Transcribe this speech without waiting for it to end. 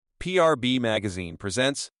PRB Magazine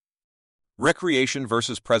presents Recreation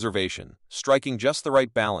versus Preservation, Striking Just the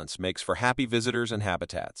Right Balance Makes for Happy Visitors and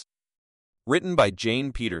Habitats. Written by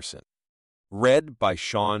Jane Peterson. Read by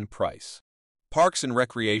Sean Price. Parks and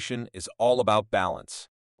recreation is all about balance.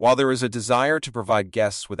 While there is a desire to provide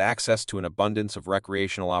guests with access to an abundance of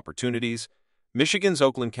recreational opportunities, Michigan's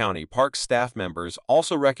Oakland County Parks staff members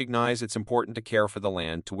also recognize it's important to care for the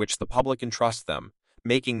land to which the public entrusts them,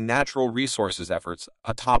 making natural resources efforts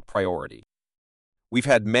a top priority. We've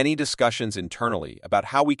had many discussions internally about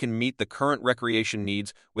how we can meet the current recreation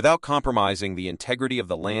needs without compromising the integrity of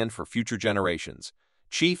the land for future generations,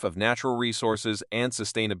 Chief of Natural Resources and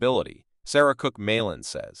Sustainability, Sarah Cook-Maylen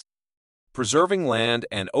says. Preserving land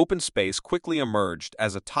and open space quickly emerged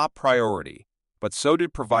as a top priority, but so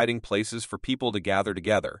did providing places for people to gather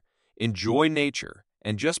together, enjoy nature,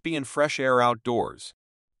 and just be in fresh air outdoors.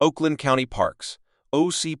 Oakland County Parks,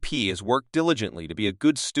 OCP, has worked diligently to be a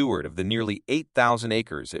good steward of the nearly 8,000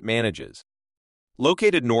 acres it manages.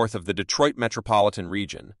 Located north of the Detroit metropolitan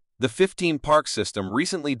region, the 15-park system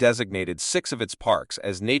recently designated 6 of its parks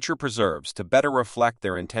as nature preserves to better reflect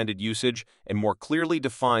their intended usage and more clearly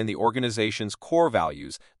define the organization's core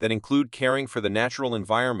values that include caring for the natural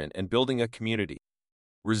environment and building a community.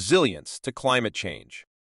 Resilience to climate change.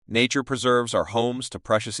 Nature preserves are homes to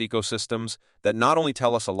precious ecosystems that not only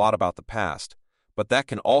tell us a lot about the past, but that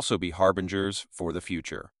can also be harbingers for the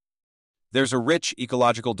future. There's a rich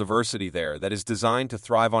ecological diversity there that is designed to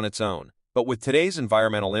thrive on its own, but with today's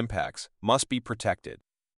environmental impacts, must be protected.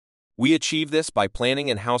 We achieve this by planning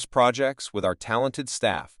in-house projects with our talented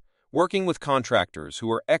staff, working with contractors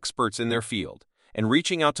who are experts in their field, and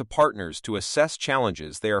reaching out to partners to assess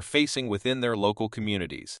challenges they are facing within their local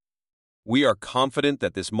communities. We are confident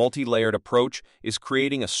that this multi-layered approach is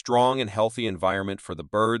creating a strong and healthy environment for the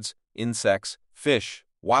birds, insects, fish,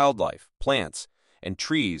 wildlife, plants, and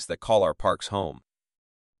trees that call our parks home.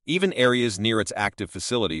 Even areas near its active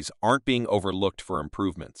facilities aren't being overlooked for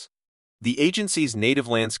improvements. The agency's Native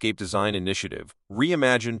Landscape Design Initiative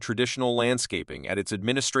reimagined traditional landscaping at its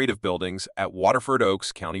administrative buildings at Waterford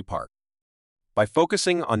Oaks County Park. By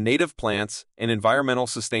focusing on native plants and environmental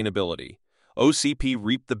sustainability, OCP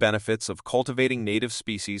reaped the benefits of cultivating native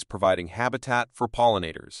species, providing habitat for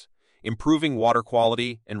pollinators, improving water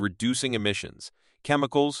quality and reducing emissions,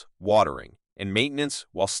 chemicals, watering, and maintenance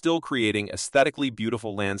while still creating aesthetically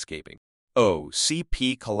beautiful landscaping.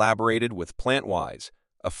 OCP collaborated with PlantWise,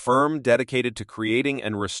 a firm dedicated to creating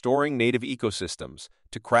and restoring native ecosystems,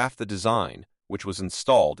 to craft the design, which was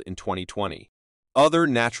installed in 2020. Other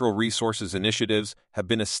natural resources initiatives have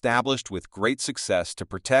been established with great success to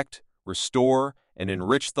protect, restore, and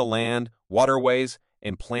enrich the land, waterways,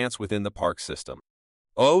 and plants within the park system.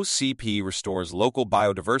 OCP restores local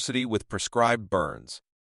biodiversity with prescribed burns.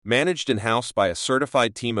 Managed in-house by a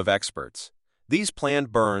certified team of experts, these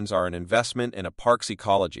planned burns are an investment in a park's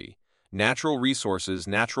ecology, Natural Resources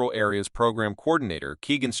Natural Areas Program Coordinator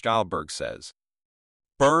Keegan Stylberg says.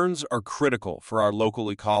 Burns are critical for our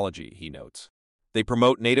local ecology, he notes. They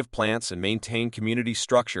promote native plants and maintain community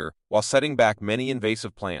structure while setting back many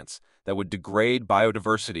invasive plants that would degrade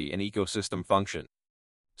biodiversity and ecosystem function.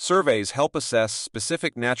 Surveys help assess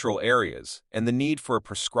specific natural areas and the need for a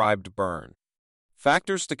prescribed burn.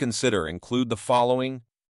 Factors to consider include the following: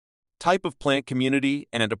 type of plant community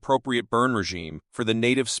and an appropriate burn regime for the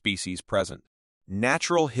native species present.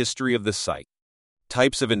 Natural history of the site.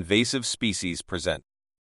 Types of invasive species present.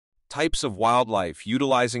 Types of wildlife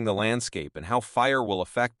utilizing the landscape and how fire will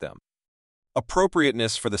affect them.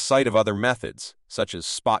 Appropriateness for the site of other methods, such as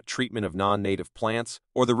spot treatment of non-native plants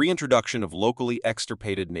or the reintroduction of locally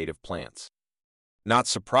extirpated native plants. Not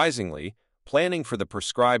surprisingly, planning for the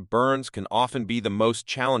prescribed burns can often be the most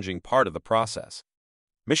challenging part of the process.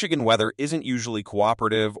 Michigan weather isn't usually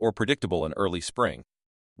cooperative or predictable in early spring.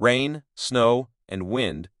 Rain, snow, and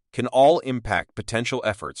wind can all impact potential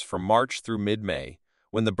efforts from March through mid-May,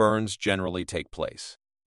 when the burns generally take place.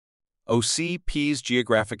 OCP's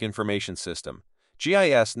Geographic Information System,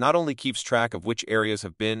 GIS, not only keeps track of which areas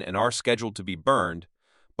have been and are scheduled to be burned,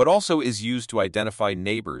 but also is used to identify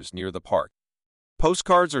neighbors near the park.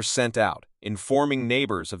 Postcards are sent out, informing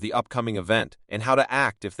neighbors of the upcoming event and how to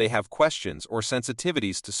act if they have questions or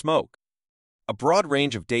sensitivities to smoke. A broad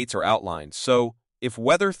range of dates are outlined, so if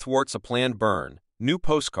weather thwarts a planned burn, new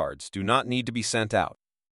postcards do not need to be sent out.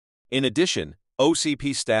 In addition,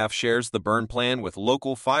 OCP staff shares the burn plan with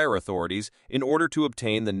local fire authorities in order to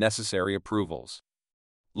obtain the necessary approvals.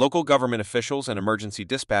 Local government officials and emergency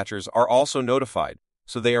dispatchers are also notified,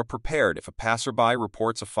 so they are prepared if a passerby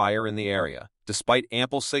reports a fire in the area, despite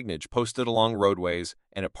ample signage posted along roadways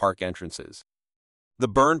and at park entrances. The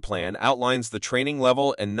burn plan outlines the training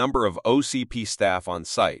level and number of OCP staff on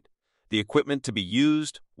site, the equipment to be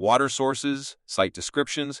used, water sources, site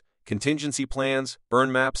descriptions, contingency plans,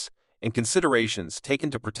 burn maps, and considerations taken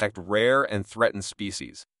to protect rare and threatened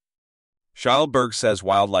species. Scheilberg says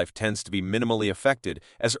wildlife tends to be minimally affected,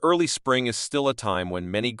 as early spring is still a time when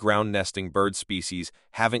many ground-nesting bird species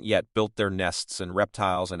haven't yet built their nests, and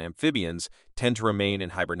reptiles and amphibians tend to remain in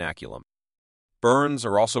hibernaculum. Burns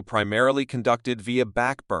are also primarily conducted via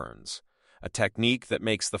back burns, a technique that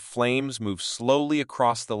makes the flames move slowly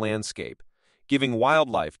across the landscape, giving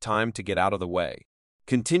wildlife time to get out of the way.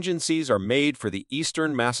 Contingencies are made for the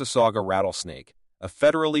eastern Massasauga rattlesnake, a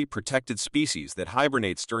federally protected species that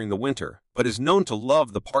hibernates during the winter but is known to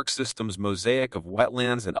love the park system's mosaic of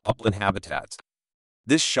wetlands and upland habitats.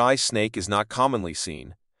 This shy snake is not commonly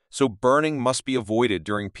seen, so burning must be avoided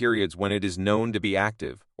during periods when it is known to be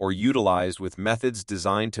active, or utilized with methods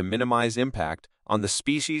designed to minimize impact on the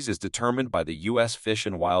species as determined by the U.S. Fish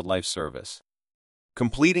and Wildlife Service.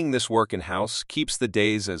 Completing this work in-house keeps the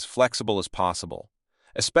days as flexible as possible,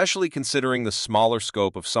 especially considering the smaller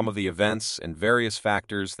scope of some of the events and various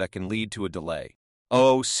factors that can lead to a delay.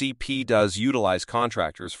 OCP does utilize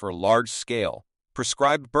contractors for large-scale,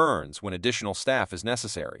 prescribed burns when additional staff is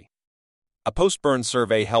necessary. A post-burn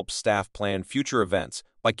survey helps staff plan future events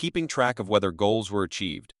by keeping track of whether goals were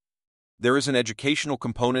achieved. There is an educational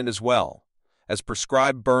component as well, as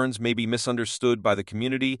prescribed burns may be misunderstood by the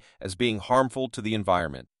community as being harmful to the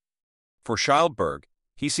environment. For Scheilberg,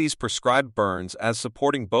 he sees prescribed burns as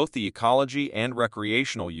supporting both the ecology and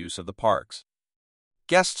recreational use of the parks.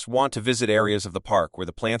 Guests want to visit areas of the park where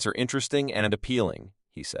the plants are interesting and appealing,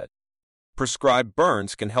 he said. Prescribed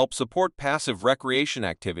burns can help support passive recreation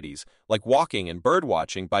activities like walking and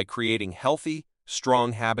birdwatching by creating healthy,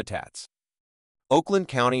 strong habitats. Oakland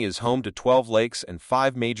County is home to 12 lakes and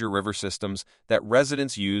 5 major river systems that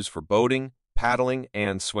residents use for boating, paddling,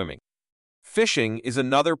 and swimming. Fishing is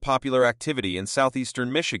another popular activity in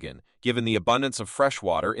southeastern Michigan, given the abundance of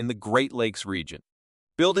freshwater in the Great Lakes region.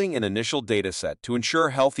 Building an initial data set to ensure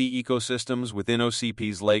healthy ecosystems within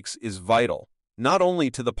OCP's lakes is vital, not only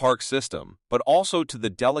to the park system, but also to the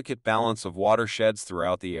delicate balance of watersheds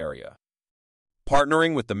throughout the area.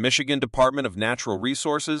 Partnering with the Michigan Department of Natural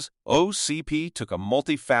Resources, OCP took a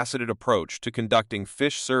multifaceted approach to conducting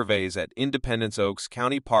fish surveys at Independence Oaks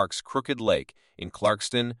County Parks Crooked Lake in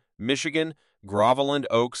Clarkston, Michigan, Groveland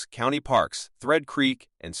Oaks County Parks Thread Creek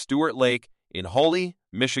and Stewart Lake in Holly,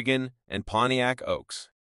 Michigan, and Pontiac Oaks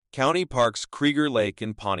County Parks Krieger Lake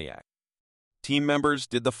in Pontiac. Team members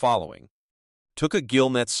did the following. Took a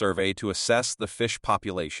gillnet survey to assess the fish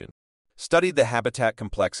population. Studied the habitat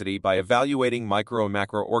complexity by evaluating micro and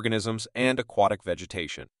macroorganisms and aquatic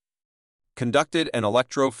vegetation. Conducted an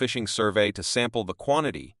electrofishing survey to sample the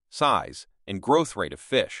quantity, size, and growth rate of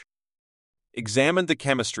fish. Examined the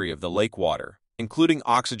chemistry of the lake water, including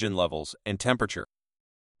oxygen levels and temperature.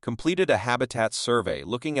 Completed a habitat survey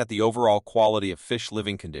looking at the overall quality of fish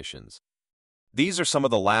living conditions. These are some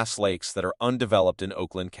of the last lakes that are undeveloped in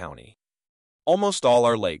Oakland County. Almost all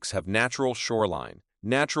our lakes have natural shoreline,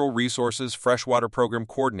 Natural Resources Freshwater Program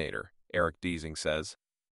Coordinator, Eric Deasing says.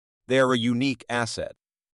 They are a unique asset.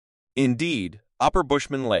 Indeed, Upper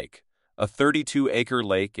Bushman Lake, a 32-acre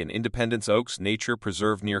lake in Independence Oaks Nature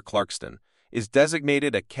Preserve near Clarkston, is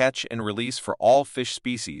designated a catch and release for all fish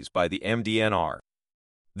species by the MDNR.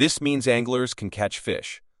 This means anglers can catch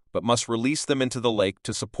fish, but must release them into the lake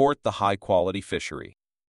to support the high-quality fishery.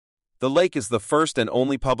 The lake is the first and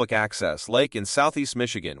only public access lake in southeast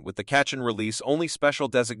Michigan with the catch and release only special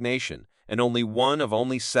designation and only one of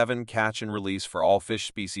only 7 catch and release for all fish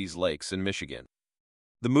species lakes in Michigan.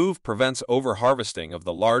 The move prevents overharvesting of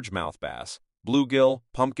the largemouth bass, bluegill,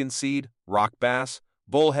 pumpkin seed, rock bass,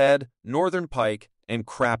 bullhead, northern pike, and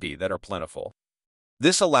crappie that are plentiful.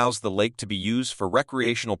 This allows the lake to be used for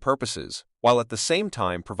recreational purposes, while at the same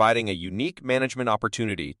time providing a unique management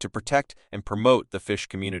opportunity to protect and promote the fish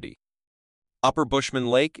community. Upper Bushman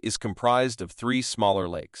Lake is comprised of 3 smaller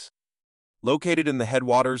lakes. Located in the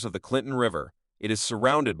headwaters of the Clinton River, it is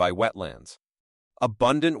surrounded by wetlands.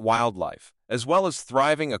 Abundant wildlife, as well as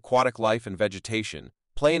thriving aquatic life and vegetation,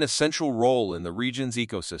 play an essential role in the region's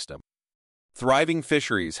ecosystem. Thriving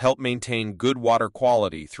fisheries help maintain good water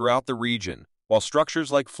quality throughout the region, while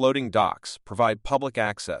structures like floating docks provide public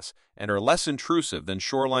access and are less intrusive than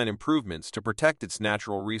shoreline improvements to protect its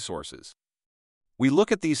natural resources. We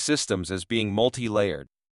look at these systems as being multi-layered.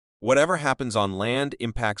 Whatever happens on land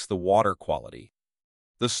impacts the water quality.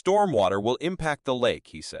 The stormwater will impact the lake,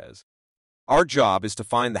 he says. Our job is to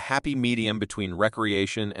find the happy medium between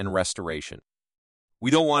recreation and restoration.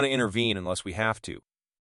 We don't want to intervene unless we have to.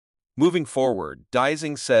 Moving forward,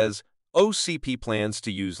 Deising says OCP plans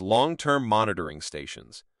to use long-term monitoring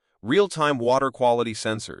stations, real-time water quality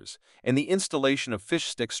sensors, and the installation of fish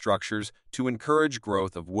stick structures to encourage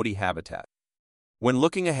growth of woody habitat. When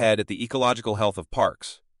looking ahead at the ecological health of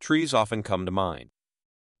parks, trees often come to mind.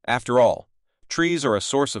 After all, trees are a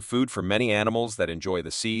source of food for many animals that enjoy the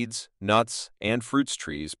seeds, nuts, and fruits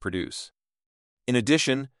trees produce. In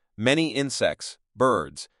addition, many insects,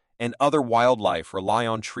 birds, and other wildlife rely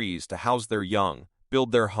on trees to house their young,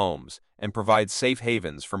 build their homes, and provide safe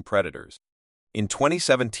havens from predators. In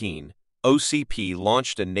 2017, OCP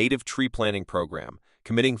launched a native tree planting program,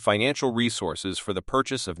 committing financial resources for the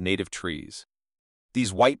purchase of native trees.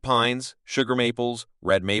 These white pines, sugar maples,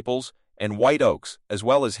 red maples, and white oaks, as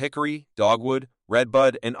well as hickory, dogwood,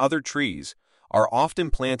 redbud, and other trees, are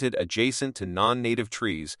often planted adjacent to non-native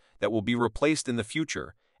trees that will be replaced in the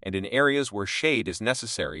future and in areas where shade is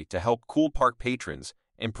necessary to help cool park patrons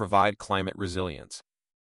and provide climate resilience.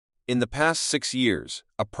 In the past 6 years,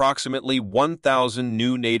 approximately 1,000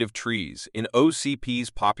 new native trees in OCP's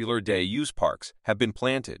popular day-use parks have been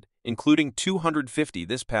planted, including 250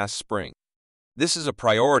 this past spring. This is a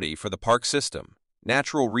priority for the park system,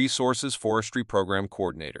 Natural Resources Forestry Program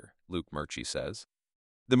Coordinator Luke Murchie says.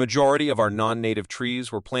 The majority of our non-native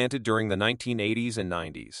trees were planted during the 1980s and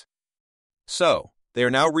 90s. So, they are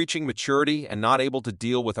now reaching maturity and not able to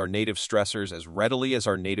deal with our native stressors as readily as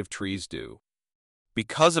our native trees do.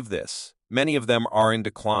 Because of this, many of them are in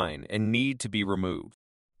decline and need to be removed.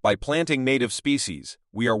 By planting native species,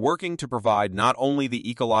 we are working to provide not only the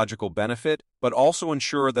ecological benefit, but also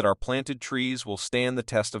ensure that our planted trees will stand the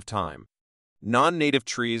test of time. Non-native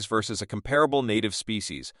trees versus a comparable native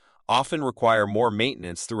species often require more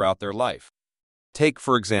maintenance throughout their life. Take,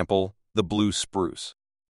 for example, the blue spruce.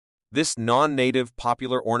 This non-native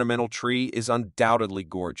popular ornamental tree is undoubtedly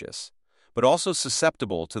gorgeous, but also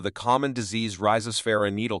susceptible to the common disease Rhizosphaera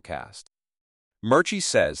needlecast. Murchie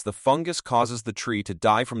says the fungus causes the tree to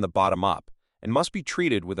die from the bottom up and must be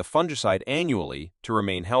treated with a fungicide annually to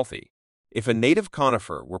remain healthy. If a native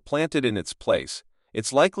conifer were planted in its place,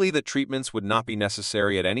 it's likely that treatments would not be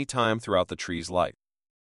necessary at any time throughout the tree's life.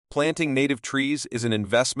 Planting native trees is an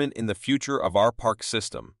investment in the future of our park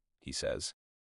system, he says.